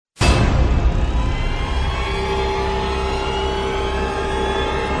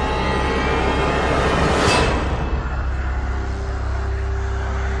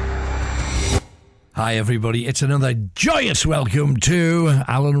Hi everybody, it's another joyous welcome to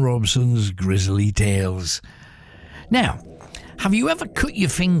Alan Robson's Grisly Tales. Now, have you ever cut your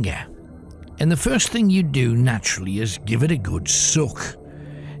finger? And the first thing you do naturally is give it a good suck.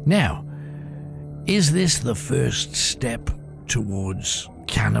 Now, is this the first step towards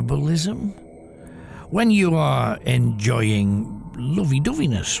cannibalism? When you are enjoying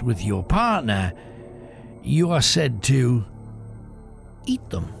lovey-doveyness with your partner, you are said to eat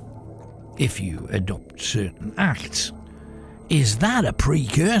them if you adopt certain acts. Is that a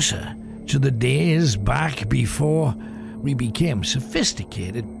precursor to the days back before we became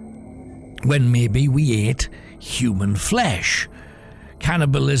sophisticated, when maybe we ate human flesh?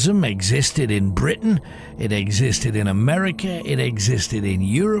 Cannibalism existed in Britain, it existed in America, it existed in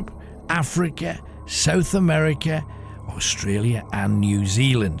Europe, Africa, South America, Australia and New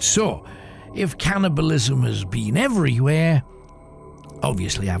Zealand. So, if cannibalism has been everywhere,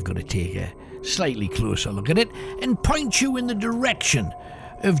 obviously I've got to take a slightly closer look at it and point you in the direction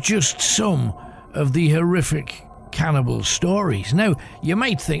of just some of the horrific cannibal stories. Now, you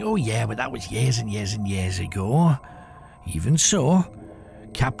might think, oh yeah, but that was years and years and years ago. Even so,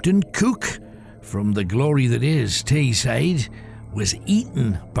 Captain Cook from the glory that is Teesside was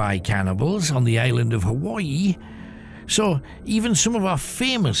eaten by cannibals on the island of Hawaii. So even some of our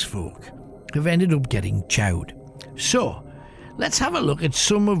famous folk have ended up getting chowed. So, let's have a look at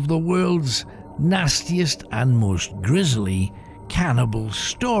some of the world's nastiest and most grisly cannibal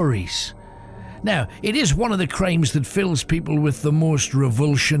stories. Now, it is one of the crimes that fills people with the most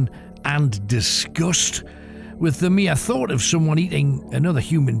revulsion and disgust, with the mere thought of someone eating another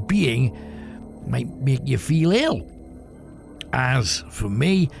human being might make you feel ill. As for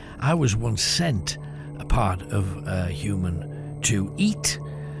me, I was once sent a part of a human to eat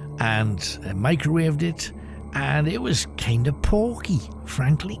and microwaved it, and it was kind of porky,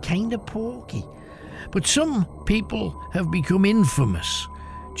 frankly, kind of porky. But some people have become infamous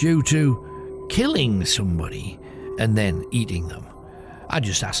due to killing somebody and then eating them. I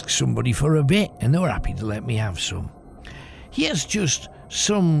just asked somebody for a bit and they were happy to let me have some. Here's just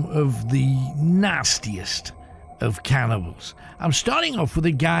some of the nastiest of cannibals. I'm starting off with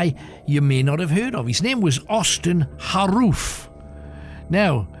a guy you may not have heard of. His name was Austin Haroof.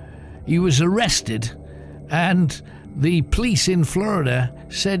 Now, he was arrested and the police in Florida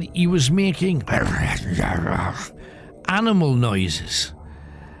said he was making animal noises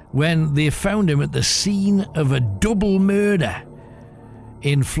when they found him at the scene of a double murder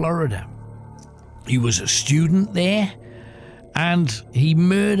in Florida. He was a student there and he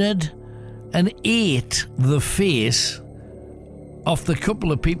murdered and ate the face of the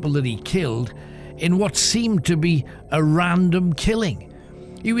couple of people that he killed in what seemed to be a random killing.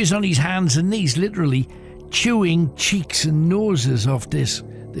 He was on his hands and knees, literally chewing cheeks and noses off this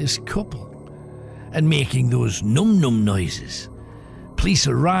couple and making those num-num noises. Police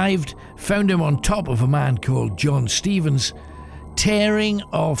arrived, found him on top of a man called John Stevens, tearing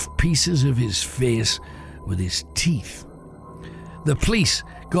off pieces of his face with his teeth. The police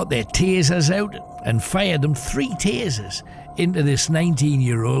got their tasers out and fired them 3 tasers into this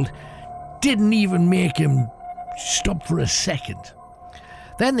 19-year-old. Didn't even make him stop for a second.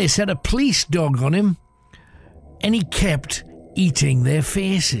 Then they set a police dog on him and he kept eating their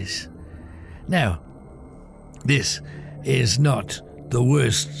faces. Now, this is not the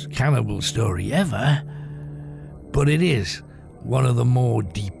worst cannibal story ever, but it is one of the more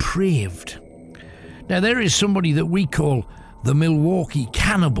depraved. Now, there is somebody that we call the Milwaukee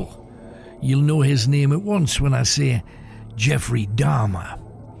Cannibal. You'll know his name at once when I say Jeffrey Dahmer.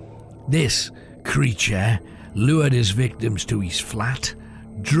 This creature lured his victims to his flat,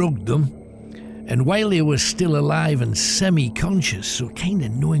 drugged them, and while they were still alive and semi-conscious, so kind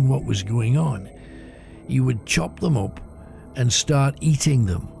of knowing what was going on, he would chop them up and start eating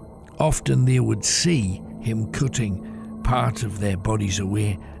them. Often they would see him cutting part of their bodies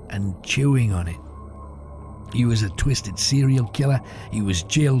away and chewing on it. He was a twisted serial killer. He was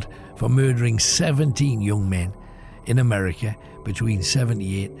jailed for murdering 17 young men in America between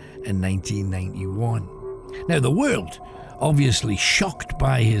 78 and 1991. Now, the world, obviously shocked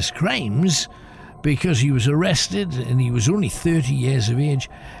by his crimes, because he was arrested and he was only 30 years of age,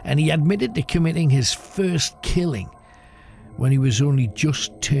 and he admitted to committing his first killing when he was only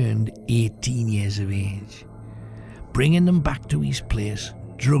just turned 18 years of age. Bringing them back to his place,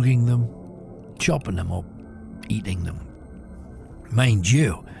 drugging them, chopping them up, eating them. Mind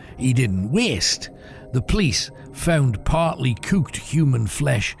you, he didn't waste. The police found partly cooked human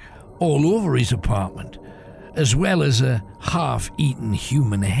flesh all over his apartment, as well as a half-eaten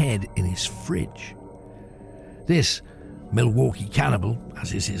human head in his fridge. This Milwaukee Cannibal,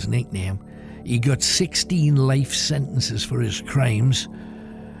 as is his nickname, he got 16 life sentences for his crimes,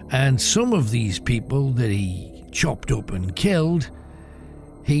 and some of these people that he chopped up and killed,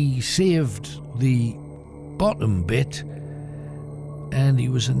 he saved the bottom bit, and he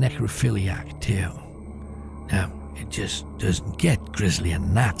was a necrophiliac too. Now, it just doesn't get grislier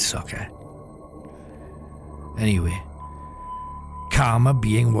than that, sucker. Anyway, karma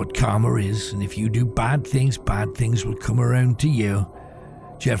being what karma is, and if you do bad things will come around to you.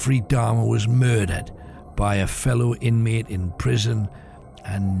 Jeffrey Dahmer was murdered by a fellow inmate in prison,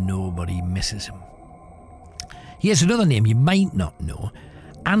 and nobody misses him. Here's another name you might not know.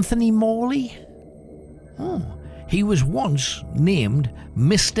 Anthony Morley? Oh, he was once named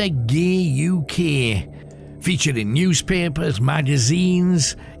Mr. Gay UK. Featured in newspapers,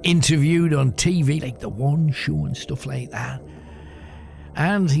 magazines, interviewed on TV, like The One Show and stuff like that.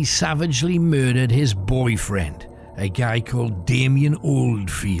 And he savagely murdered his boyfriend, a guy called Damien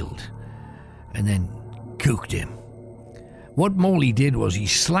Oldfield, and then cooked him. What Morley did was he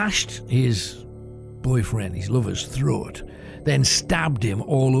slashed his boyfriend, his lover's throat, then stabbed him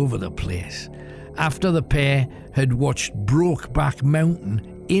all over the place. After the pair had watched Brokeback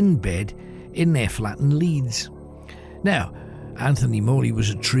Mountain in bed in their flat in Leeds. Now, Anthony Morley was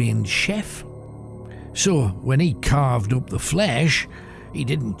a trained chef, so when he carved up the flesh, he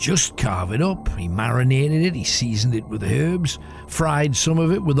didn't just carve it up. He marinated it, he seasoned it with herbs, fried some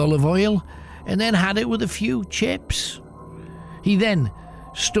of it with olive oil, and then had it with a few chips. He then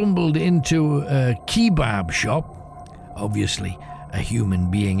stumbled into a kebab shop. Obviously, a human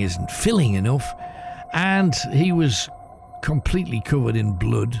being isn't filling enough, and he was completely covered in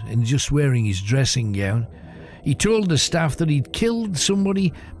blood and just wearing his dressing gown. He told the staff that he'd killed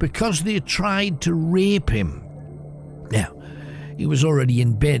somebody because they tried to rape him. Now, he was already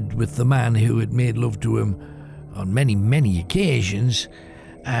in bed with the man who had made love to him on many, many occasions,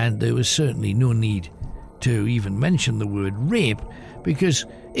 and there was certainly no need to even mention the word rape, because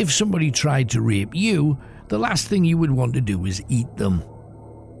if somebody tried to rape you, the last thing you would want to do is eat them,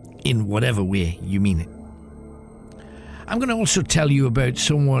 in whatever way you mean it. I'm going to also tell you about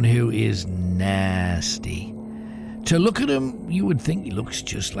someone who is nasty. To look at him, you would think he looks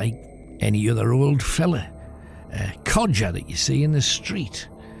just like any other old fella, a codger that you see in the street.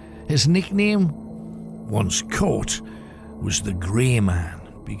 His nickname, once caught, was the Grey Man,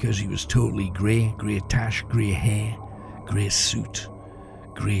 because he was totally grey, grey tash, grey hair, grey suit,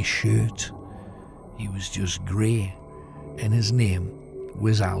 grey shirt. He was just grey, and his name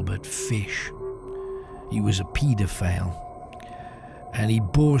was Albert Fish. He was a paedophile, and he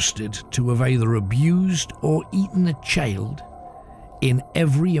boasted to have either abused or eaten a child in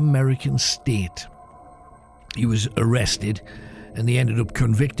every American state. He was arrested, and they ended up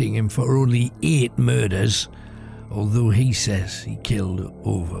convicting him for only 8 murders, although he says he killed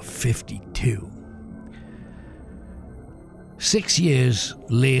over 52. 6 years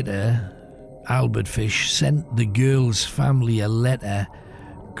later, Albert Fish sent the girl's family a letter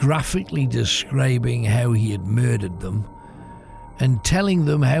graphically describing how he had murdered them and telling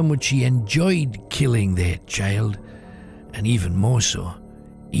them how much he enjoyed killing their child, and even more so,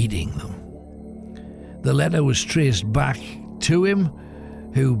 eating them. The letter was traced back to him,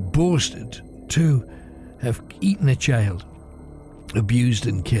 who boasted to have eaten a child, abused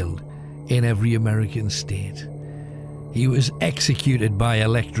and killed in every American state. He was executed by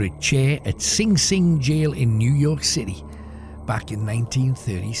electric chair at Sing Sing Jail in New York City back in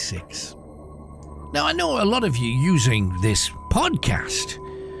 1936. Now, I know a lot of you using this podcast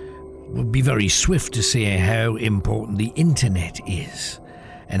would be very swift to say how important the internet is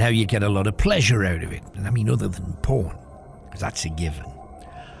and how you get a lot of pleasure out of it. And I mean, other than porn, because that's a given.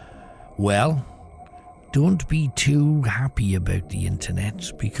 Well, don't be too happy about the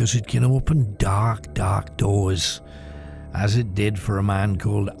internet, because it can open dark, dark doors, as it did for a man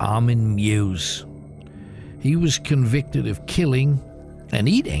called Armin Muse. He was convicted of killing and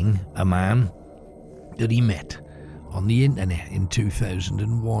eating a man that he met on the internet in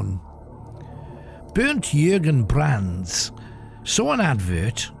 2001. Bernd Jürgen Brands saw an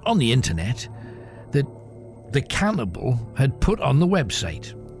advert on the internet that the cannibal had put on the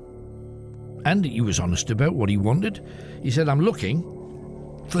website. And he was honest about what he wanted. He said, "I'm looking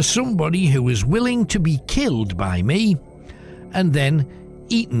for somebody who is willing to be killed by me and then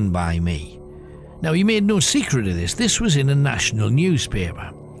eaten by me." Now, he made no secret of this. This was in a national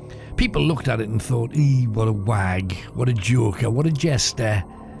newspaper. People looked at it and thought, what a wag, what a joker, what a jester.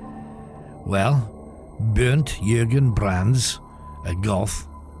 Well, Bernd Jürgen Brands, a goth,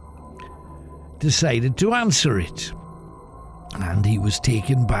 decided to answer it. And he was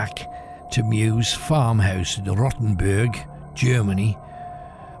taken back to Muse farmhouse in Rottenburg, Germany,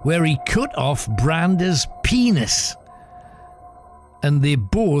 where he cut off Branda's penis. And they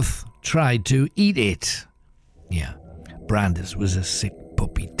both tried to eat it. Yeah, Branda's was a sick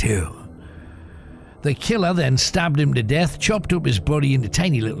puppy too. The killer then stabbed him to death, chopped up his body into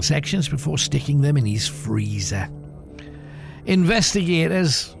tiny little sections before sticking them in his freezer.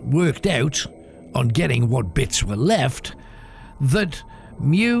 Investigators worked out, on getting what bits were left, that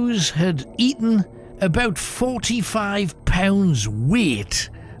Muse had eaten about 45 pounds weight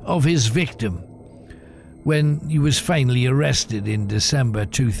of his victim when he was finally arrested in December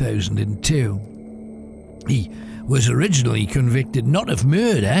 2002. He was originally convicted not of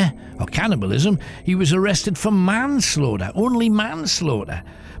murder or cannibalism. He was arrested for manslaughter, only manslaughter,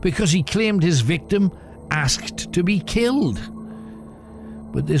 because he claimed his victim asked to be killed.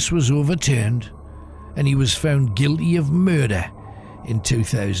 But this was overturned, and he was found guilty of murder in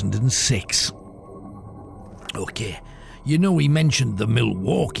 2006. Okay, you know we mentioned the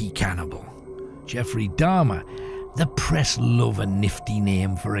Milwaukee cannibal, Jeffrey Dahmer. The press love a nifty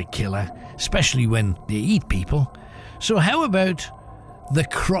name for a killer, especially when they eat people. So how about the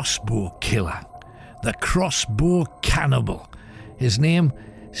crossbow killer, the crossbow cannibal? His name,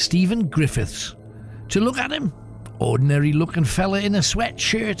 Stephen Griffiths. To look at him, ordinary-looking fella in a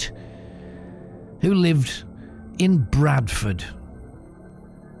sweatshirt who lived in Bradford.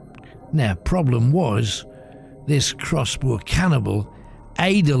 Now, problem was, this crossbow cannibal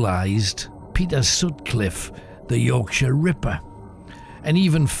idolised Peter Sutcliffe, the Yorkshire Ripper, and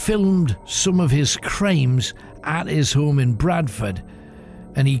even filmed some of his crimes at his home in Bradford,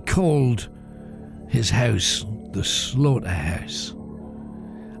 and he called his house the Slaughterhouse.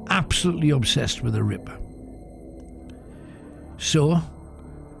 Absolutely obsessed with the Ripper. So,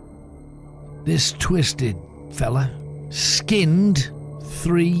 this twisted fella skinned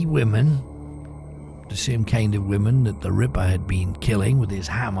 3 women, the same kind of women that the Ripper had been killing with his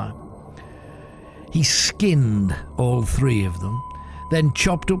hammer. He skinned all 3 of them, then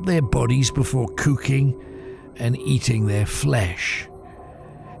chopped up their bodies before cooking and eating their flesh.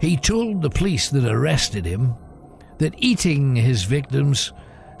 He told the police that arrested him that eating his victims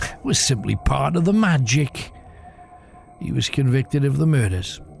was simply part of the magic. He was convicted of the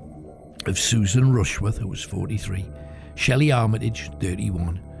murders of Susan Rushworth, who was 43, Shelley Armitage,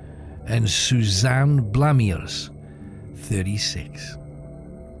 31, and Suzanne Blamiers, 36.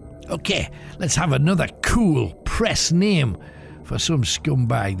 Okay, let's have another cool press name for some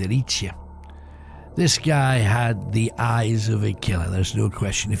scumbag that eats you. This guy had the eyes of a killer, there's no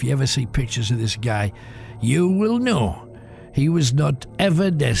question. If you ever see pictures of this guy, you will know he was not ever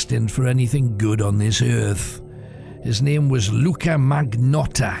destined for anything good on this earth. His name was Luca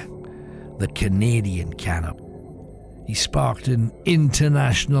Magnotta, the Canadian cannibal. He sparked an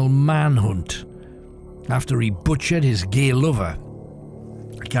international manhunt after he butchered his gay lover,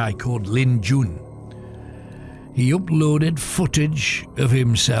 a guy called Lin Jun. He uploaded footage of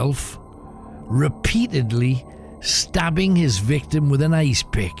himself repeatedly stabbing his victim with an ice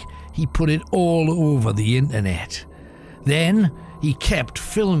pick. He put it all over the internet. Then he kept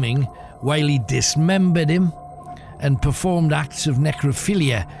filming while he dismembered him and performed acts of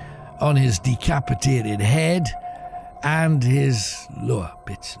necrophilia on his decapitated head and his lower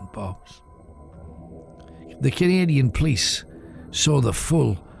bits and bobs. The Canadian police saw the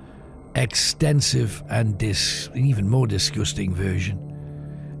full, extensive and even more disgusting version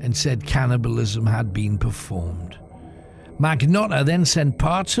and said cannibalism had been performed. Magnotta then sent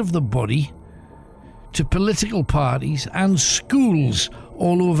parts of the body to political parties and schools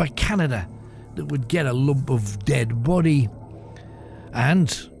all over Canada that would get a lump of dead body.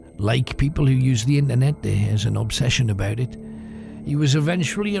 And, like people who use the internet, there's an obsession about it, he was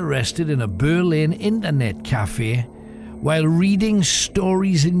eventually arrested in a Berlin internet cafe while reading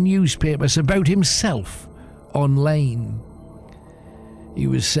stories in newspapers about himself online. He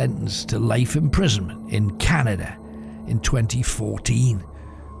was sentenced to life imprisonment in Canada in 2014,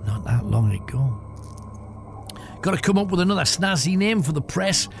 not that long ago. Got to come up with another snazzy name for the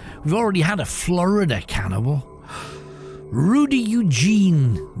press. We've already had a Florida cannibal. Rudy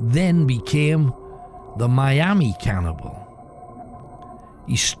Eugene then became the Miami cannibal.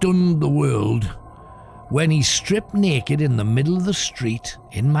 He stunned the world when he stripped naked in the middle of the street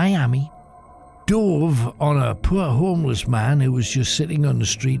in Miami, dove on a poor homeless man who was just sitting on the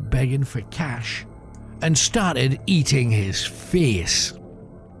street begging for cash, and started eating his face.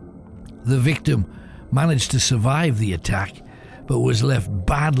 The victim managed to survive the attack, but was left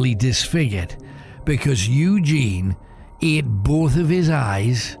badly disfigured because Eugene ate both of his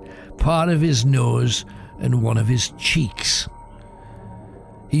eyes, part of his nose, and one of his cheeks.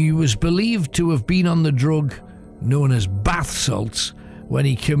 He was believed to have been on the drug known as bath salts when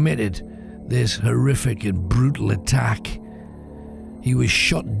he committed this horrific and brutal attack. He was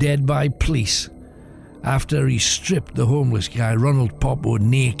shot dead by police after he stripped the homeless guy, Ronald Popo,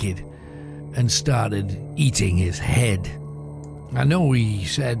 naked and started eating his head. I know we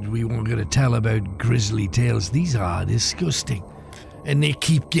said we weren't going to tell about grisly tales. These are disgusting. And they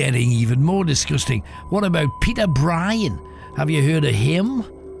keep getting even more disgusting. What about Peter Bryan? Have you heard of him?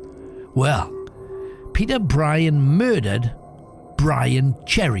 Well, Peter Bryan murdered Brian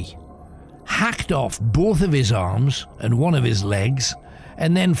Cherry, hacked off both of his arms and one of his legs,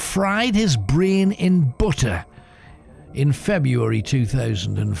 and then fried his brain in butter in February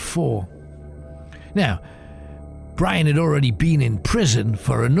 2004. Now, Brian had already been in prison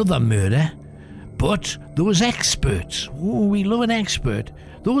for another murder, but those experts, oh, we love an expert,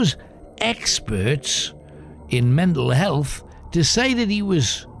 those experts in mental health decided he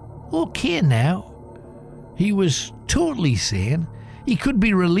was okay now. He was totally sane. He could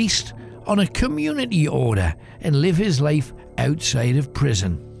be released on a community order and live his life outside of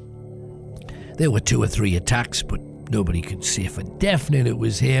prison. There were 2 or 3 attacks, but nobody could say for definite it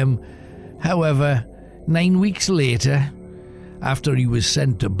was him. However, 9 weeks later, after he was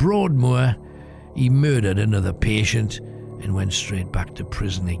sent to Broadmoor, he murdered another patient and went straight back to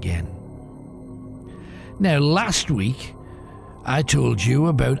prison again. Now, last week, I told you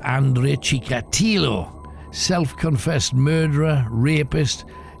about Andre Chikatilo, self-confessed murderer, rapist,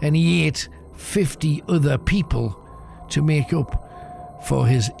 and he ate 50 other people to make up for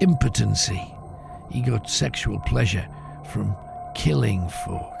his impotency. He got sexual pleasure from killing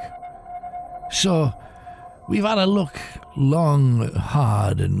folk. So, we've had a look long,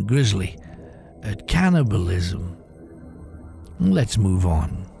 hard, and grisly at cannibalism. Let's move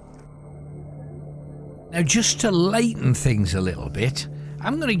on. Now, just to lighten things a little bit,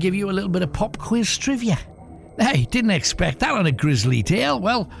 I'm going to give you a little bit of pop quiz trivia. Hey, didn't expect that on a grisly tale.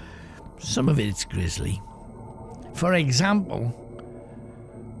 Well, some of it's grisly. For example,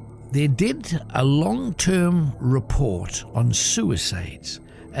 they did a long-term report on suicides,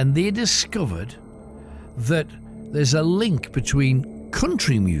 and they discovered that there's a link between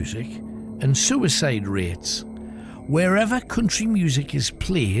country music and suicide rates. Wherever country music is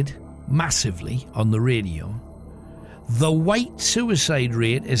played massively on the radio, the white suicide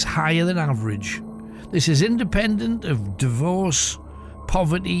rate is higher than average. This is independent of divorce,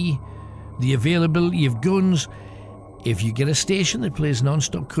 poverty, the availability of guns. If you get a station that plays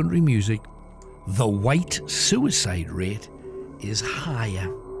non-stop country music, the white suicide rate is higher.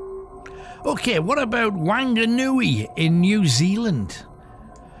 Okay, what about Wanganui in New Zealand?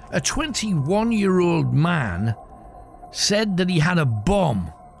 A 21-year-old man said that he had a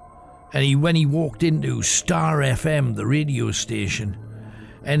bomb, and when he walked into Star FM, the radio station,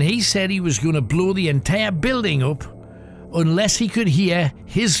 and he said he was going to blow the entire building up unless he could hear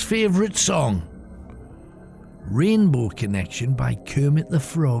his favourite song, Rainbow Connection by Kermit the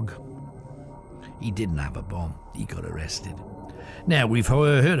Frog. He didn't have a bomb. He got arrested. Now, we've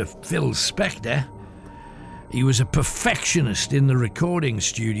heard of Phil Spector. He was a perfectionist in the recording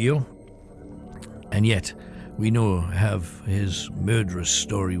studio, and yet we know have his murderous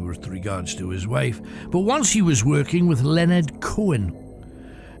story with regards to his wife. But once he was working with Leonard Cohen,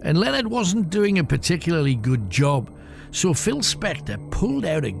 and Leonard wasn't doing a particularly good job, so Phil Spector pulled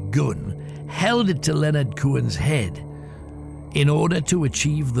out a gun, held it to Leonard Cohen's head in order to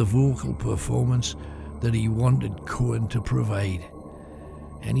achieve the vocal performance that he wanted Cohen to provide.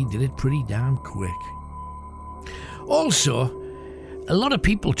 And he did it pretty damn quick. Also, a lot of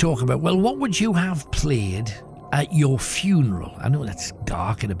people talk about, well, what would you have played at your funeral? I know that's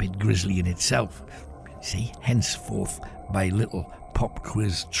dark and a bit grisly in itself. See, henceforth my little pop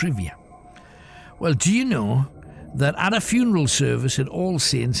quiz trivia. Well, do you know that at a funeral service at All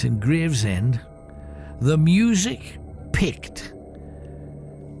Saints in Gravesend, the music picked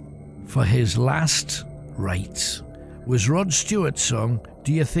for his last rites was Rod Stewart's song,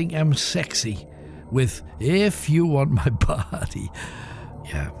 Do You Think I'm Sexy? With If You Want My Body.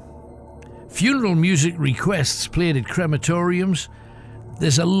 Yeah. Funeral music requests played at crematoriums.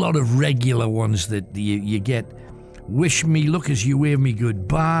 There's a lot of regular ones that you get. Wish Me Luck as You Wave Me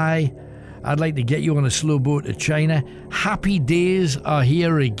Goodbye. I'd Like to Get You on a Slow Boat to China. Happy Days Are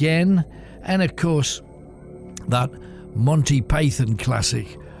Here Again. And of course, that Monty Python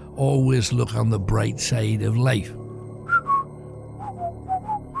classic, Always Look on the Bright Side of Life.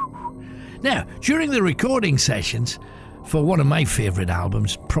 Now, during the recording sessions for one of my favourite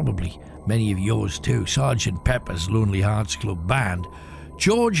albums, probably many of yours too, Sgt. Pepper's Lonely Hearts Club Band,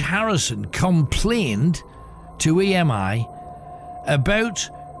 George Harrison complained to EMI about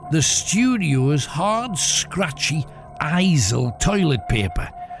the studio's hard, scratchy Izal toilet paper.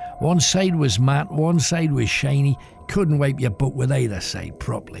 One side was matte, one side was shiny. Couldn't wipe your butt with either side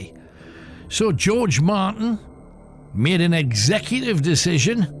properly. So George Martin made an executive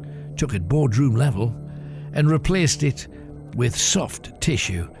decision, took it boardroom level, and replaced it with soft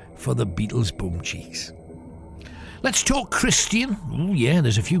tissue for the Beatles' bum cheeks. Let's talk Christian. Oh yeah,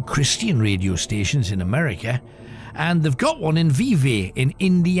 there's a few Christian radio stations in America, and they've got one in Vevey in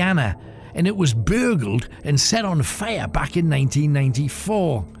Indiana, and it was burgled and set on fire back in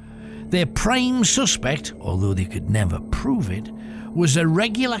 1994. Their prime suspect, although they could never prove it, was a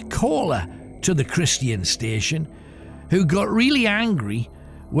regular caller to the Christian station who got really angry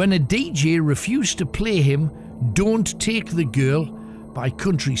when a DJ refused to play him "Don't Take the Girl" by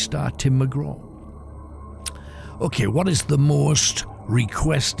country star Tim McGraw. Okay, what is the most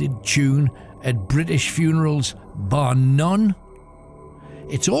requested tune at British funerals, bar none?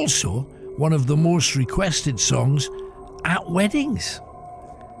 It's also one of the most requested songs at weddings.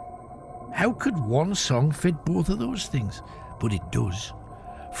 How could one song fit both of those things? But it does.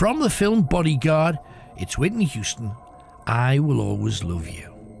 From the film Bodyguard, it's Whitney Houston, "I Will Always Love You."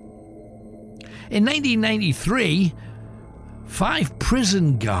 In 1993, 5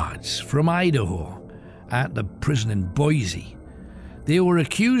 prison guards from Idaho at the prison in Boise, they were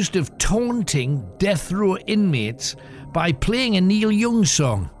accused of taunting death row inmates by playing a Neil Young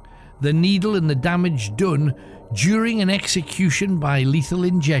song, "The Needle and the Damage Done," during an execution by lethal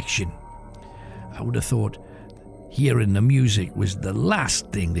injection. I would have thought hearing the music was the last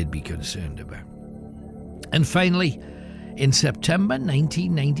thing they'd be concerned about. And finally, in September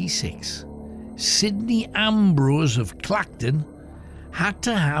 1996, Sidney Ambrose of Clacton had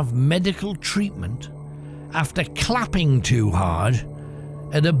to have medical treatment after clapping too hard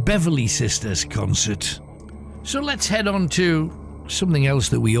at a Beverly Sisters concert. So let's head on to something else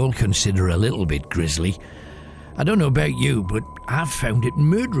that we all consider a little bit grisly. I don't know about you, but I've found it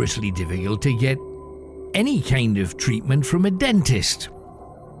murderously difficult to get any kind of treatment from a dentist.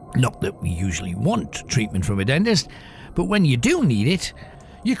 Not that we usually want treatment from a dentist, but when you do need it,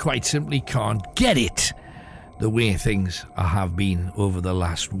 you quite simply can't get it, the way things have been over the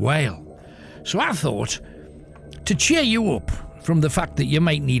last while. So I thought, to cheer you up from the fact that you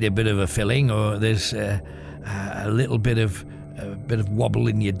might need a bit of a filling, or there's a little bit of wobble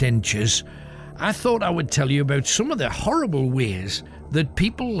in your dentures, I thought I would tell you about some of the horrible ways that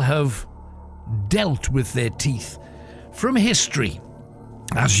people have dealt with their teeth from history.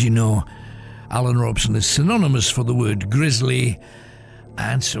 As you know, Alan Robson is synonymous for the word grisly,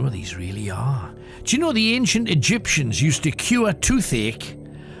 and some of these really are. Do you know the ancient Egyptians used to cure toothache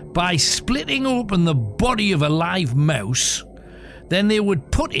by splitting open the body of a live mouse? Then they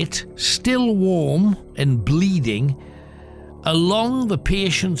would put it, still warm and bleeding, along the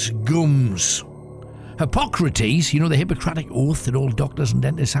patient's gums. Hippocrates, you know the Hippocratic oath that all doctors and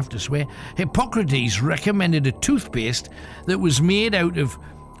dentists have to swear, Hippocrates recommended a toothpaste that was made out of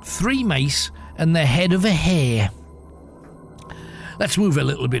 3 mice and the head of a hare. Let's move a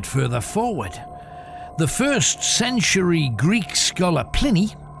little bit further forward. The 1st century Greek scholar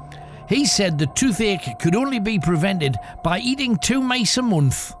Pliny, he said the toothache could only be prevented by eating 2 mice a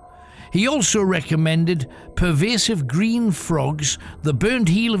month. He also recommended pervasive green frogs, the burnt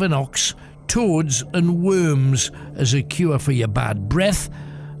heel of an ox, toads and worms as a cure for your bad breath.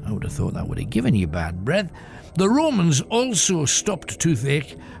 I would have thought that would have given you bad breath. The Romans also stopped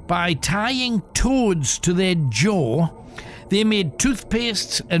toothache by tying toads to their jaw. They made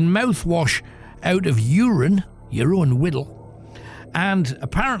toothpastes and mouthwash out of urine, your own whittle, and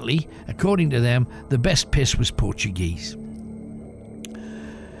apparently, according to them, the best piss was Portuguese.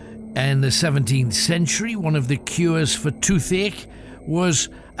 In the 17th century, one of the cures for toothache was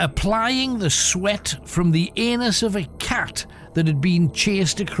applying the sweat from the anus of a cat that had been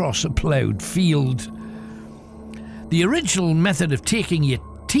chased across a ploughed field. The original method of taking your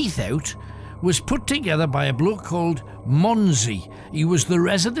teeth out was put together by a bloke called Monzi. He was the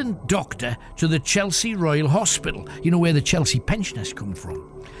resident doctor to the Chelsea Royal Hospital, you know where the Chelsea pensioners come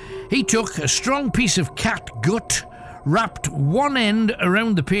from. He took a strong piece of cat gut, wrapped one end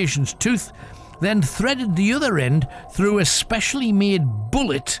around the patient's tooth, then threaded the other end through a specially made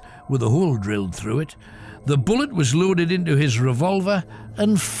bullet with a hole drilled through it. The bullet was loaded into his revolver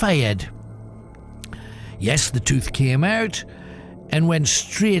and fired. Yes, the tooth came out and went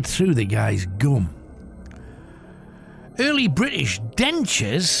straight through the guy's gum. Early British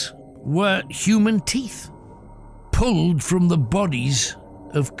dentures were human teeth, pulled from the bodies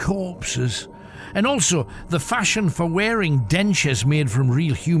of corpses. And also, the fashion for wearing dentures made from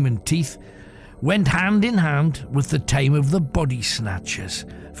real human teeth went hand in hand with the time of the body snatchers,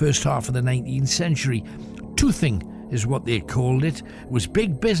 first half of the 19th century. Toothing is what they called it. It was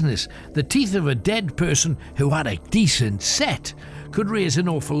big business. The teeth of a dead person who had a decent set could raise an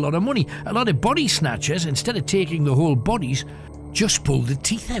awful lot of money. A lot of body snatchers, instead of taking the whole bodies, just pulled the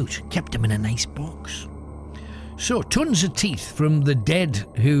teeth out, kept them in a nice box. So tons of teeth from the dead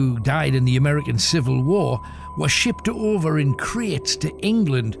who died in the American Civil War were shipped over in crates to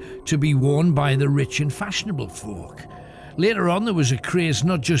England to be worn by the rich and fashionable folk. Later on, there was a craze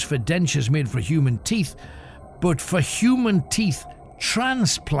not just for dentures made for human teeth, but for human teeth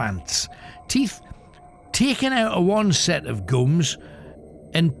transplants. Teeth taken out of one set of gums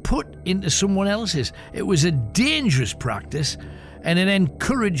and put into someone else's. It was a dangerous practice, and it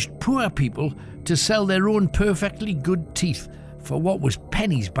encouraged poor people to sell their own perfectly good teeth for what was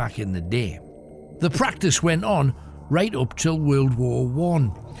pennies back in the day. The practice went on right up till World War I.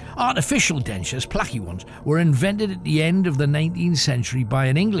 Artificial dentures, placky ones, were invented at the end of the 19th century by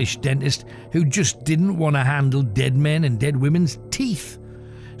an English dentist who just didn't want to handle dead men and dead women's teeth.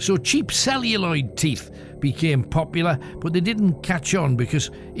 So cheap celluloid teeth became popular, but they didn't catch on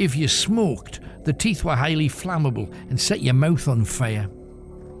because if you smoked, the teeth were highly flammable and set your mouth on fire.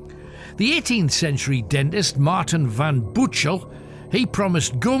 The 18th century dentist Martin van Buchel, he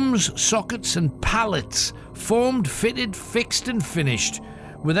promised gums, sockets and pallets, formed, fitted, fixed and finished,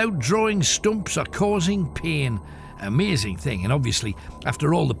 without drawing stumps or causing pain. Amazing thing, and obviously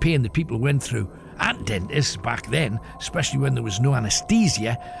after all the pain that people went through at dentists back then, especially when there was no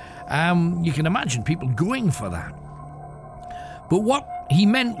anaesthesia, you can imagine people going for that. But what he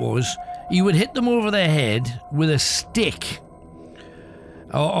meant was he would hit them over their head with a stick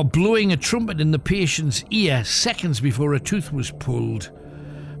or blowing a trumpet in the patient's ear seconds before a tooth was pulled.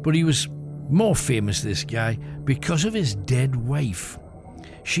 But he was more famous, this guy, because of his dead wife.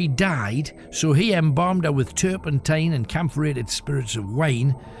 She died, so he embalmed her with turpentine and camphorated spirits of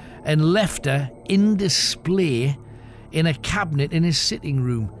wine and left her in display in a cabinet in his sitting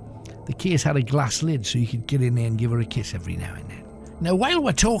room. The case had a glass lid so you could get in there and give her a kiss every now and then. Now, while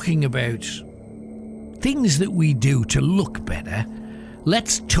we're talking about things that we do to look better,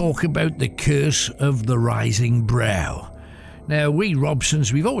 let's talk about the curse of the rising brow. Now, we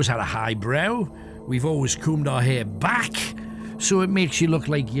Robsons, we've always had a high brow. We've always combed our hair back, so it makes you look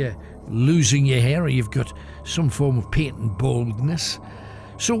like you're losing your hair or you've got some form of patent baldness.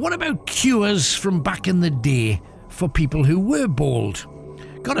 So what about cures from back in the day for people who were bald?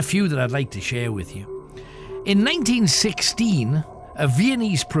 Got a few that I'd like to share with you. In 1916, a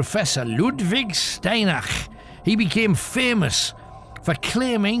Viennese professor, Ludwig Steinach, he became famous for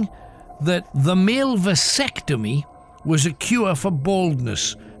claiming that the male vasectomy was a cure for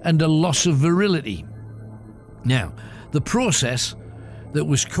baldness and a loss of virility. Now, the process that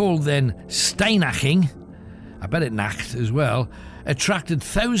was called then Steinaching, I bet it nacht as well, attracted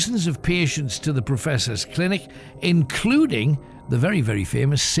thousands of patients to the professor's clinic, including the very, very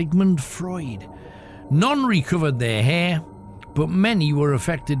famous Sigmund Freud. None recovered their hair, but many were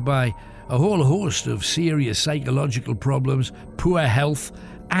affected by a whole host of serious psychological problems, poor health,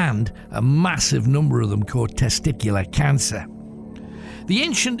 and a massive number of them caught testicular cancer. The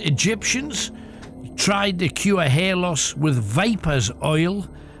ancient Egyptians tried to cure hair loss with viper's oil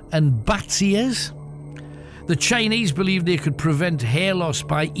and bat's ears. The Chinese believed they could prevent hair loss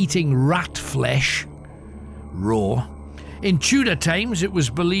by eating rat flesh, raw. In Tudor times, it was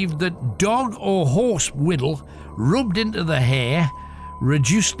believed that dog or horse whittle rubbed into the hair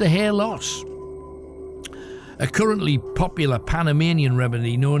reduced the hair loss. A currently popular Panamanian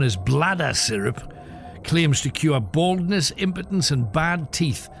remedy known as bladder syrup claims to cure baldness, impotence and bad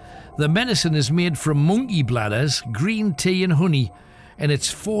teeth. The medicine is made from monkey bladders, green tea and honey, and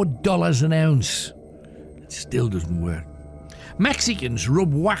it's $4 an ounce. It still doesn't work. Mexicans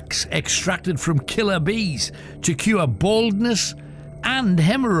rub wax extracted from killer bees to cure baldness and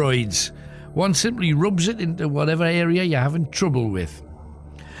hemorrhoids. One simply rubs it into whatever area you're having trouble with.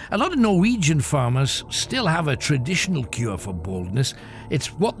 A lot of Norwegian farmers still have a traditional cure for baldness.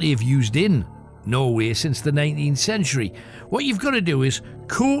 It's what they've used in Norway since the 19th century. What you've got to do is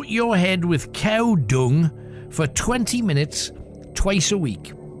coat your head with cow dung for 20 minutes twice a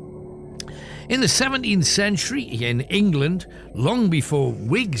week. In the 17th century in England, long before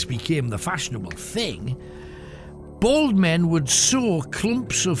wigs became the fashionable thing, bald men would sew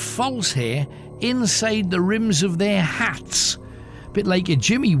clumps of false hair inside the rims of their hats, a bit like a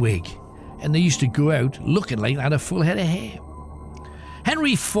Jimmy wig, and they used to go out looking like they had a full head of hair.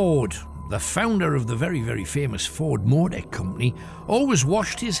 Henry Ford, the founder of the very, very famous Ford Motor Company, always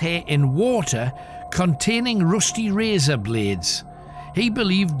washed his hair in water containing rusty razor blades. He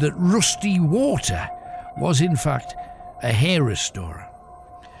believed that rusty water was in fact a hair restorer.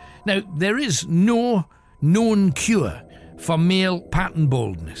 Now, there is no known cure for male pattern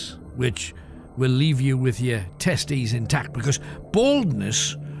baldness, which will leave you with your testes intact, because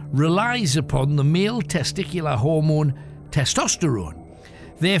baldness relies upon the male testicular hormone testosterone.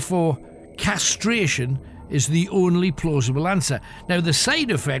 Therefore, castration is the only plausible answer. Now, the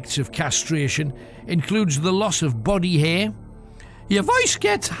side effects of castration includes the loss of body hair, your voice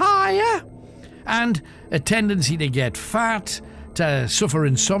gets higher, and a tendency to get fat, to suffer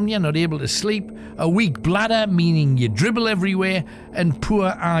insomnia, not able to sleep, a weak bladder, meaning you dribble everywhere, and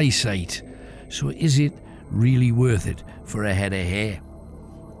poor eyesight. So is it really worth it for a head of hair?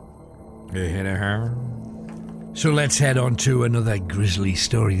 A head of hair? So let's head on to another grisly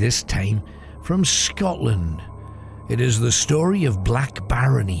story, this time from Scotland. It is the story of Black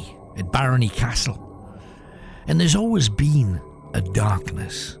Barony at Barony Castle. And there's always been a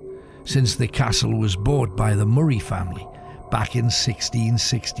darkness since the castle was bought by the Murray family back in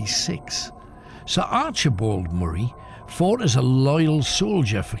 1666. Sir Archibald Murray fought as a loyal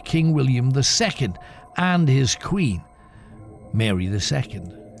soldier for King William II and his queen, Mary II.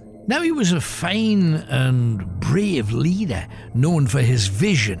 Now, he was a fine and brave leader, known for his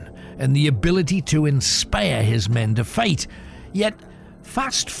vision and the ability to inspire his men to fight. Yet,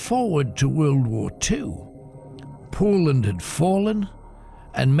 fast forward to World War II. Poland had fallen,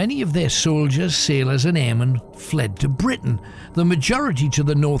 and many of their soldiers, sailors and airmen fled to Britain, the majority to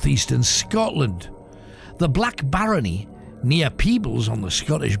the northeastern Scotland. The Black Barony, near Peebles on the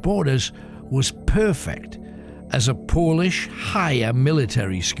Scottish borders, was perfect as a Polish higher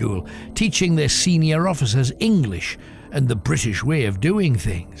military school, teaching their senior officers English and the British way of doing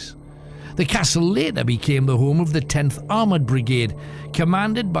things. The castle later became the home of the 10th Armoured Brigade,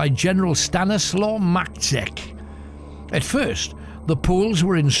 commanded by General Stanislaw Maczek. At first, the Poles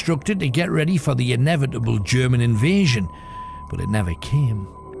were instructed to get ready for the inevitable German invasion, but it never came.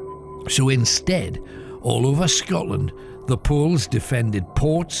 So instead, all over Scotland, the Poles defended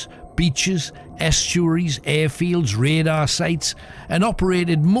ports, beaches, estuaries, airfields, radar sites, and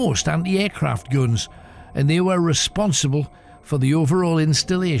operated most anti-aircraft guns, and they were responsible for the overall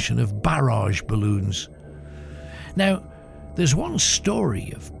installation of barrage balloons. Now, there's one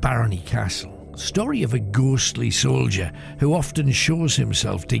story of Barony Castle. Story of a ghostly soldier who often shows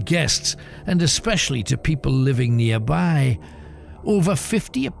himself to guests, and especially to people living nearby. Over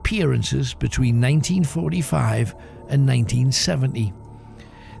 50 appearances between 1945 and 1970.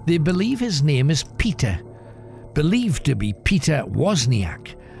 They believe his name is Peter, believed to be Peter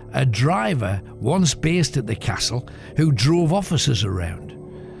Wozniak, a driver once based at the castle who drove officers around.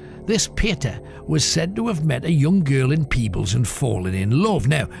 This Peter was said to have met a young girl in Peebles and fallen in love.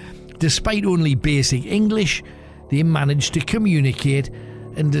 Now, despite only basic English, they managed to communicate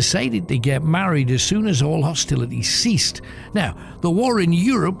and decided to get married as soon as all hostilities ceased. Now, the war in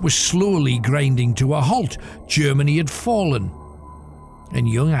Europe was slowly grinding to a halt. Germany had fallen, and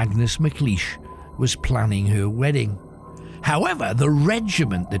young Agnes MacLeish was planning her wedding. However, the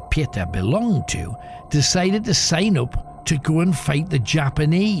regiment that Peter belonged to decided to sign up to go and fight the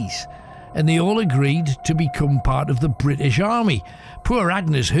Japanese, and they all agreed to become part of the British Army. Poor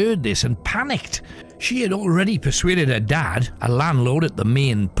Agnes heard this and panicked. She had already persuaded her dad, a landlord at the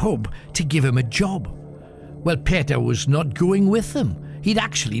main pub, to give him a job. Well, Peter was not going with them. He'd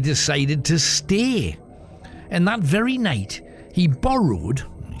actually decided to stay. And that very night, he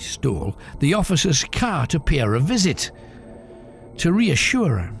stole, the officer's car to pay her a visit, to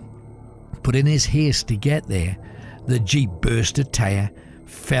reassure her. But in his haste to get there, the Jeep burst a tyre,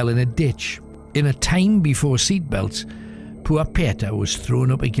 fell in a ditch. In a time before seatbelts, poor Peter was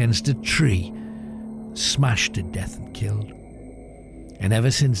thrown up against a tree, smashed to death and killed. And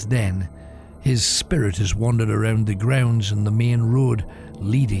ever since then, his spirit has wandered around the grounds and the main road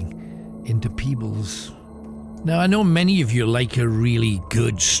leading into Peebles. Now, I know many of you like a really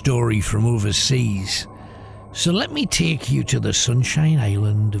good story from overseas, so let me take you to the Sunshine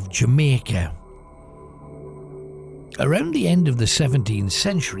Island of Jamaica. Around the end of the 17th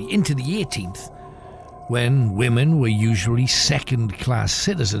century into the 18th, when women were usually second-class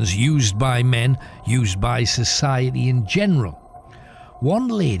citizens, used by men, used by society in general, one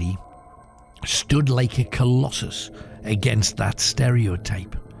lady stood like a colossus against that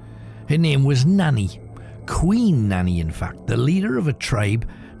stereotype. Her name was Nanny, Queen Nanny in fact, the leader of a tribe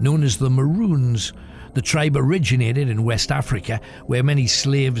known as the Maroons. The tribe originated in West Africa, where many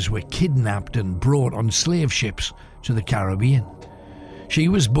slaves were kidnapped and brought on slave ships to the Caribbean. She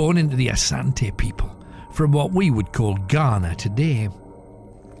was born into the Asante people, from what we would call Ghana today.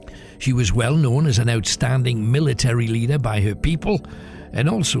 She was well known as an outstanding military leader by her people, and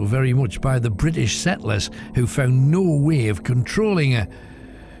also very much by the British settlers, who found no way of controlling her.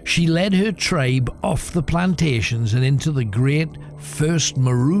 She led her tribe off the plantations and into the great First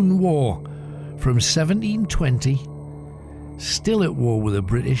Maroon War from 1720, still at war with the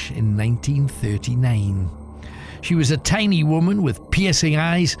British in 1939. She was a tiny woman with piercing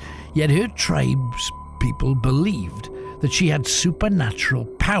eyes, yet her tribe's people believed that she had supernatural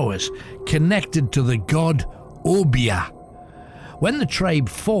powers connected to the god Obia. When the tribe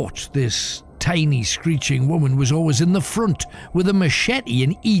fought, this tiny screeching woman was always in the front with a machete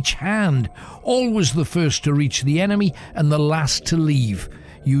in each hand, always the first to reach the enemy and the last to leave,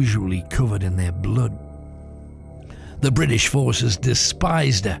 usually covered in their blood. The British forces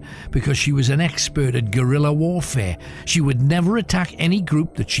despised her because she was an expert at guerrilla warfare. She would never attack any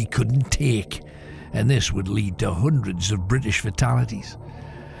group that she couldn't take, and this would lead to hundreds of British fatalities.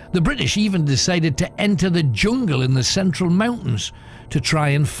 The British even decided to enter the jungle in the Central Mountains to try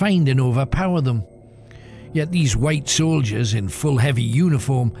and find and overpower them. Yet these white soldiers in full heavy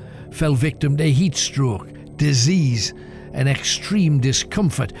uniform fell victim to heat stroke, disease, and extreme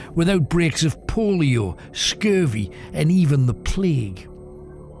discomfort with outbreaks of polio, scurvy, and even the plague.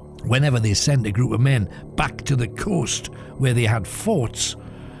 Whenever they sent a group of men back to the coast where they had forts,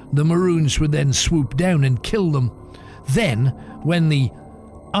 the Maroons would then swoop down and kill them. Then, when the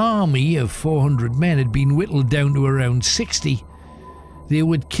army of 400 men had been whittled down to around 60, they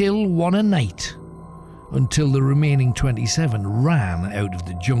would kill one a night until the remaining 27 ran out of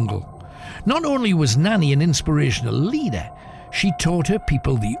the jungle. Not only was Nanny an inspirational leader, she taught her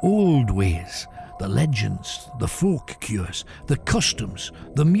people the old ways, the legends, the folk cures, the customs,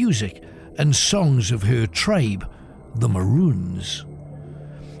 the music and songs of her tribe, the Maroons.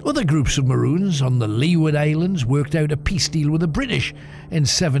 Other groups of Maroons on the Leeward Islands worked out a peace deal with the British in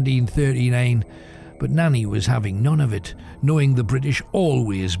 1739, but Nanny was having none of it, knowing the British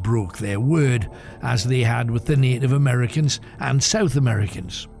always broke their word, as they had with the Native Americans and South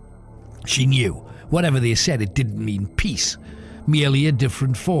Americans. She knew whatever they said, it didn't mean peace, merely a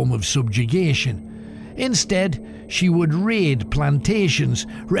different form of subjugation. Instead, she would raid plantations,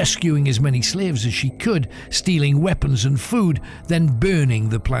 rescuing as many slaves as she could, stealing weapons and food, then burning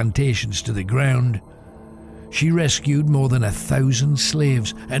the plantations to the ground. She rescued more than 1,000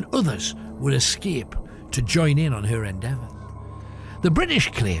 slaves, and others would escape to join in on her endeavours. The British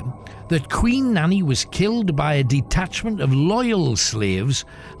claim that Queen Nanny was killed by a detachment of loyal slaves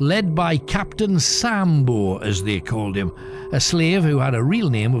led by Captain Sambo, as they called him, a slave who had a real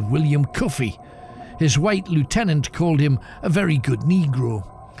name of William Cuffy. His white lieutenant called him a very good Negro.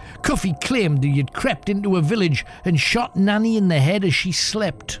 Cuffy claimed he had crept into a village and shot Nanny in the head as she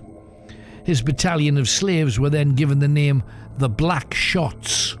slept. His battalion of slaves were then given the name the Black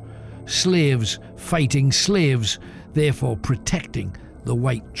Shots, slaves fighting slaves, therefore protecting the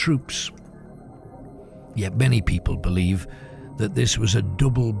white troops. Yet many people believe that this was a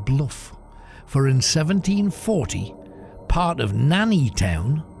double bluff, for in 1740, part of Nanny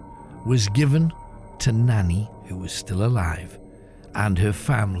Town was given to Nanny, who was still alive, and her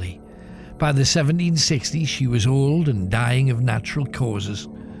family. By the 1760s, she was old and dying of natural causes,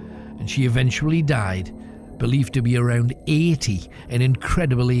 and she eventually died, believed to be around 80, an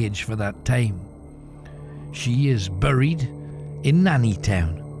incredible age for that time. She is buried in Nanny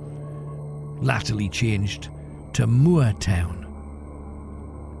Town, latterly changed to Moore Town,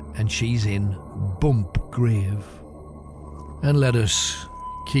 and she's in Bump Grave. And let us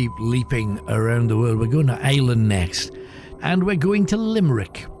keep leaping around the world. We're going to Ireland next, and we're going to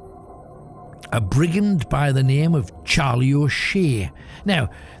Limerick. A brigand by the name of Charlie O'Shea. Now,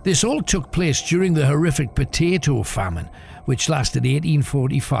 this all took place during the horrific potato famine, which lasted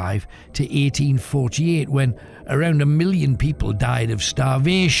 1845 to 1848, when around 1 million people died of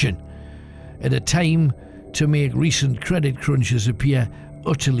starvation, at a time to make recent credit crunches appear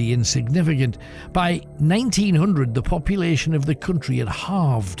utterly insignificant. By 1900, the population of the country had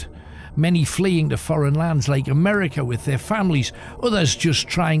halved, many fleeing to foreign lands like America with their families, others just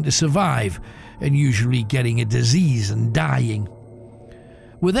trying to survive and usually getting a disease and dying.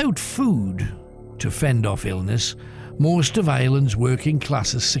 Without food to fend off illness, most of Ireland's working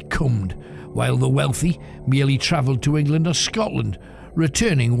classes succumbed, while the wealthy merely travelled to England or Scotland,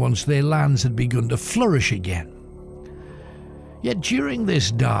 returning once their lands had begun to flourish again. Yet during this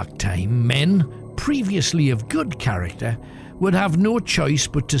dark time, men, previously of good character, would have no choice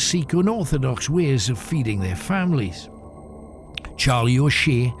but to seek unorthodox ways of feeding their families. Charlie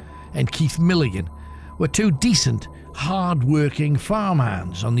O'Shea and Keith Milligan were two decent, hard-working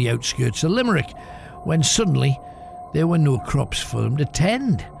farmhands on the outskirts of Limerick, when suddenly there were no crops for them to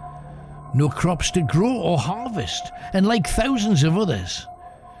tend, no crops to grow or harvest, and like thousands of others,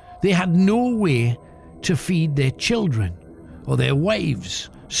 they had no way to feed their children or their wives,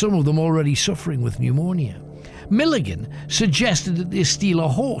 some of them already suffering with pneumonia. Milligan suggested that they steal a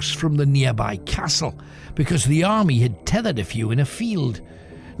horse from the nearby castle because the army had tethered a few in a field.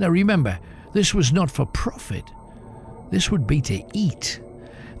 Now remember, this was not for profit. This would be to eat.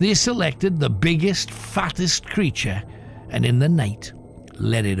 They selected the biggest, fattest creature and in the night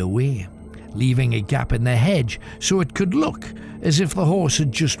led it away, leaving a gap in the hedge so it could look as if the horse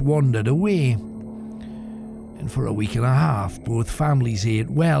had just wandered away. And for a week and a half, both families ate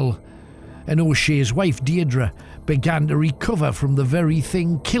well, and O'Shea's wife Deirdre began to recover from the very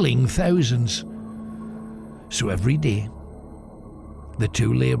thing killing thousands. So every day, the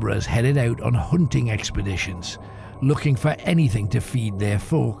two labourers headed out on hunting expeditions, looking for anything to feed their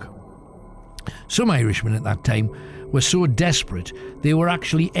folk. Some Irishmen at that time were so desperate they were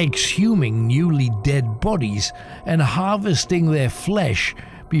actually exhuming newly dead bodies and harvesting their flesh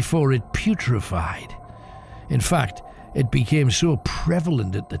before it putrefied. In fact, it became so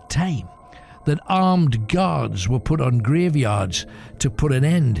prevalent at the time that armed guards were put on graveyards to put an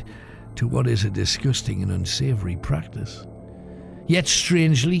end to what is a disgusting and unsavoury practice. Yet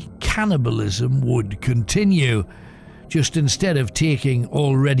strangely, cannibalism would continue. Just instead of taking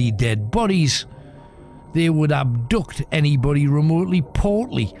already dead bodies, they would abduct anybody remotely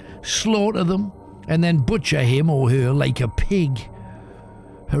portly, slaughter them, and then butcher him or her like a pig.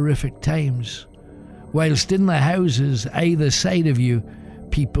 Horrific times. Whilst in the houses either side of you,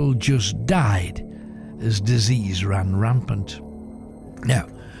 people just died as disease ran rampant. Now,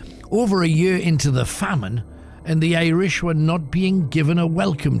 over a year into the famine, and the Irish were not being given a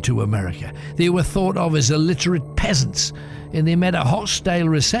welcome to America. They were thought of as illiterate peasants, and they met a hostile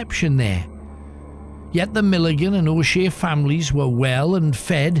reception there. Yet the Milligan and O'Shea families were well and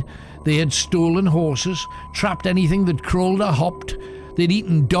fed. They had stolen horses, trapped anything that crawled or hopped. They'd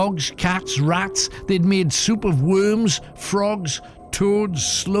eaten dogs, cats, rats. They'd made soup of worms, frogs, toads,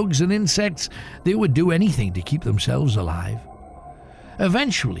 slugs and insects. They would do anything to keep themselves alive.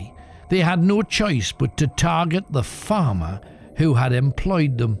 Eventually, they had no choice but to target the farmer who had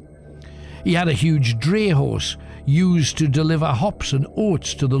employed them. He had a huge dray horse used to deliver hops and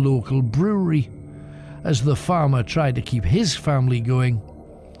oats to the local brewery. As the farmer tried to keep his family going,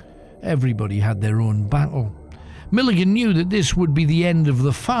 everybody had their own battle. Milligan knew that this would be the end of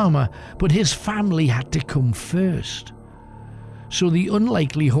the farmer, but his family had to come first. So the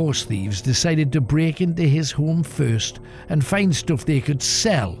unlikely horse thieves decided to break into his home first and find stuff they could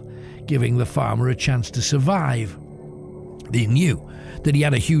sell, giving the farmer a chance to survive. They knew that he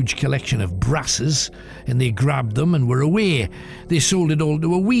had a huge collection of brasses, and they grabbed them and were away. They sold it all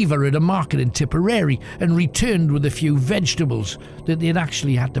to a weaver at a market in Tipperary and returned with a few vegetables that they'd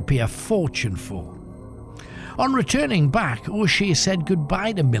actually had to pay a fortune for. On returning back, O'Shea said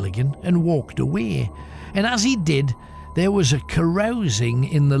goodbye to Milligan and walked away, and as he did, there was a carousing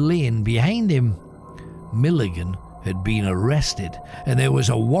in the lane behind him. Milligan had been arrested, and there was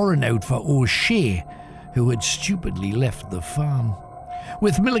a warrant out for O'Shea, who had stupidly left the farm.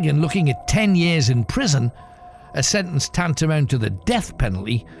 With Milligan looking at 10 years in prison, a sentence tantamount to the death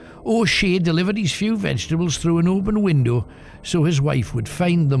penalty, O'Shea delivered his few vegetables through an open window so his wife would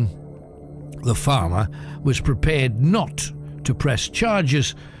find them. The farmer was prepared not to press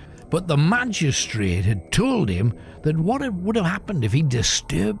charges, but the magistrate had told him that what would have happened if he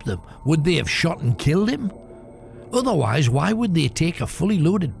disturbed them? Would they have shot and killed him? Otherwise, why would they take a fully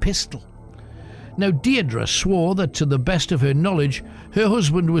loaded pistol? Now, Deirdre swore that, to the best of her knowledge, her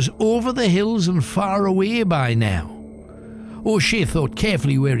husband was over the hills and far away by now. O'Shea thought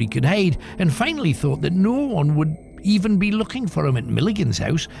carefully where he could hide, and finally thought that no one would even be looking for him at Milligan's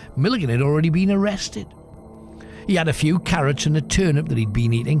house. Milligan had already been arrested. He had a few carrots and a turnip that he'd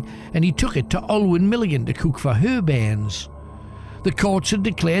been eating, and he took it to Olwen Milligan to cook for her bairns. The courts had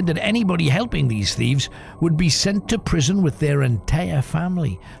declared that anybody helping these thieves would be sent to prison with their entire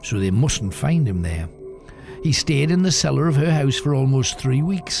family, so they mustn't find him there. He stayed in the cellar of her house for almost 3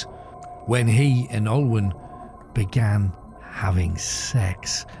 weeks, when he and Olwen began having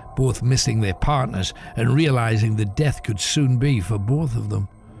sex, both missing their partners and realising that death could soon be for both of them.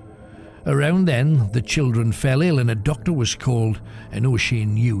 Around then, the children fell ill and a doctor was called, and O'Shea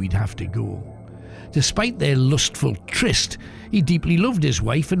knew he'd have to go. Despite their lustful tryst, he deeply loved his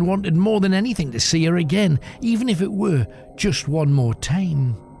wife and wanted more than anything to see her again, even if it were just one more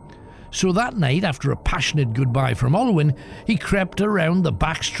time. So that night, after a passionate goodbye from Olwen, he crept around the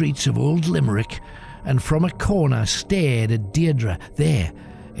back streets of old Limerick and from a corner stared at Deirdre there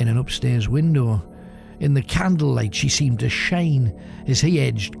in an upstairs window. In the candlelight she seemed to shine as he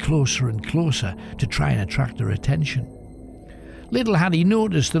edged closer and closer to try and attract her attention. Little had he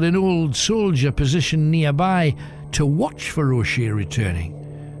noticed that an old soldier positioned nearby to watch for O'Shea returning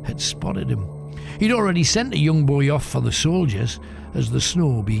had spotted him. He'd already sent a young boy off for the soldiers as the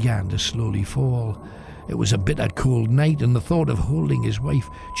snow began to slowly fall. It was a bitter cold night, and the thought of holding his wife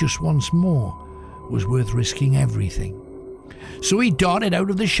just once more was worth risking everything. So he darted out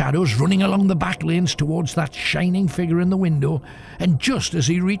of the shadows, running along the back lanes towards that shining figure in the window, and just as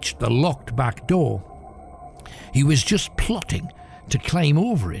he reached the locked back door, he was just plotting to climb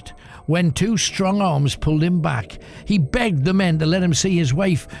over it when two strong arms pulled him back. He begged the men to let him see his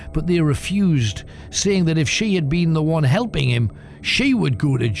wife, but they refused, saying that if she had been the one helping him, she would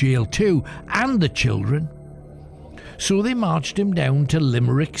go to jail too, and the children. So they marched him down to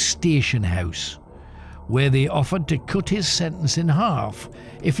Limerick Station House, where they offered to cut his sentence in half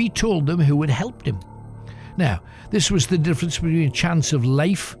if he told them who had helped him. Now, this was the difference between a chance of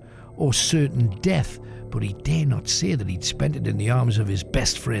life or certain death, but he dare not say that he'd spent it in the arms of his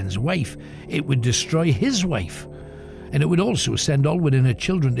best friend's wife. It would destroy his wife, and it would also send Olwen and her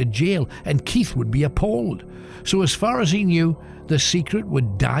children to jail, and Keith would be appalled. So as far as he knew, the secret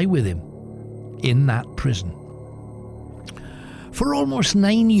would die with him in that prison. For almost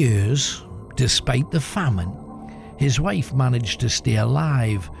 9 years, despite the famine, his wife managed to stay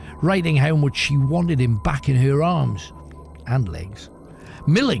alive, writing how much she wanted him back in her arms and legs.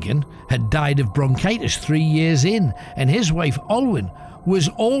 Milligan had died of bronchitis 3 years in, and his wife Olwen was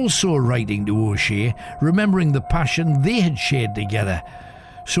also writing to O'Shea, remembering the passion they had shared together.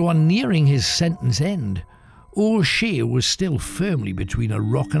 So on nearing his sentence end, O'Shea was still firmly between a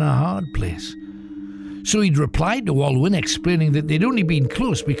rock and a hard place. So he'd replied to Olwen, explaining that they'd only been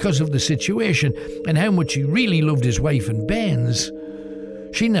close because of the situation and how much he really loved his wife and bairns.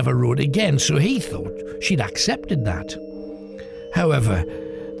 She never wrote again, so he thought she'd accepted that. However,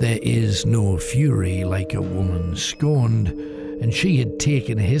 there is no fury like a woman scorned, and she had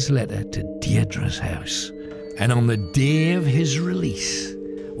taken his letter to Deirdre's house. And on the day of his release,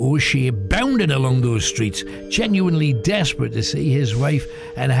 O'Shea bounded along those streets, genuinely desperate to see his wife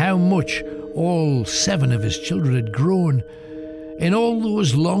and how much all 7 of his children had grown. In all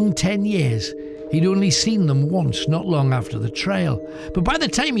those long 10 years, he'd only seen them once, not long after the trial. But by the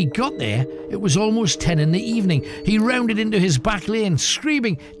time he got there, it was almost 10 in the evening. He rounded into his back lane,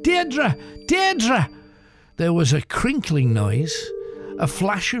 screaming, "Deirdre! Deirdre!" There was a crinkling noise, a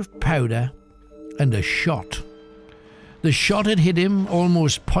flash of powder, and a shot. The shot had hit him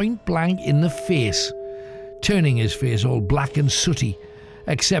almost point blank in the face, turning his face all black and sooty,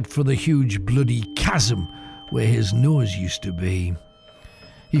 except for the huge bloody chasm where his nose used to be.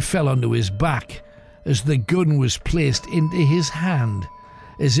 He fell onto his back as the gun was placed into his hand,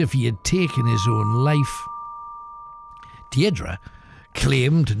 as if he had taken his own life. Deirdre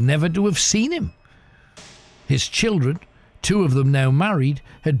claimed never to have seen him. His children, 2 of them now married,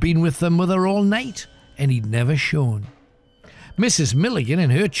 had been with their mother all night, and he'd never shown. Mrs. Milligan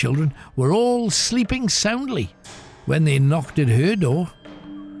and her children were all sleeping soundly when they knocked at her door.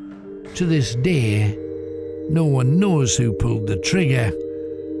 To this day, no one knows who pulled the trigger,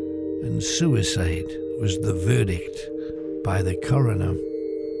 and suicide was the verdict by the coroner.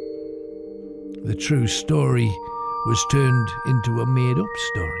 The true story was turned into a made-up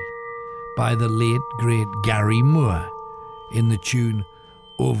story by the late, great Gary Moore in the tune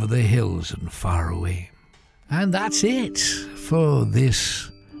 "Over the Hills and Far Away." And that's it for this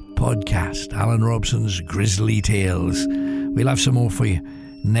podcast, Alan Robson's Grisly Tales. We'll have some more for you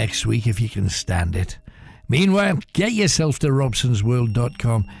next week if you can stand it. Meanwhile, get yourself to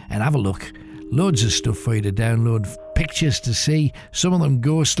robsonsworld.com and have a look. Loads of stuff for you to download, pictures to see, some of them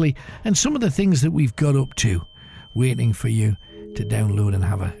ghostly, and some of the things that we've got up to waiting for you to download and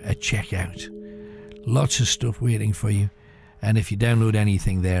have a check out. Lots of stuff waiting for you, and if you download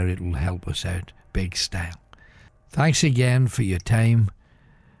anything there, it will help us out big style. Thanks again for your time.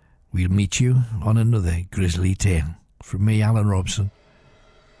 We'll meet you on another Grisly Tale. From me, Alan Robson,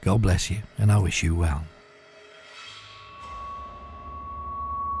 God bless you, and I wish you well.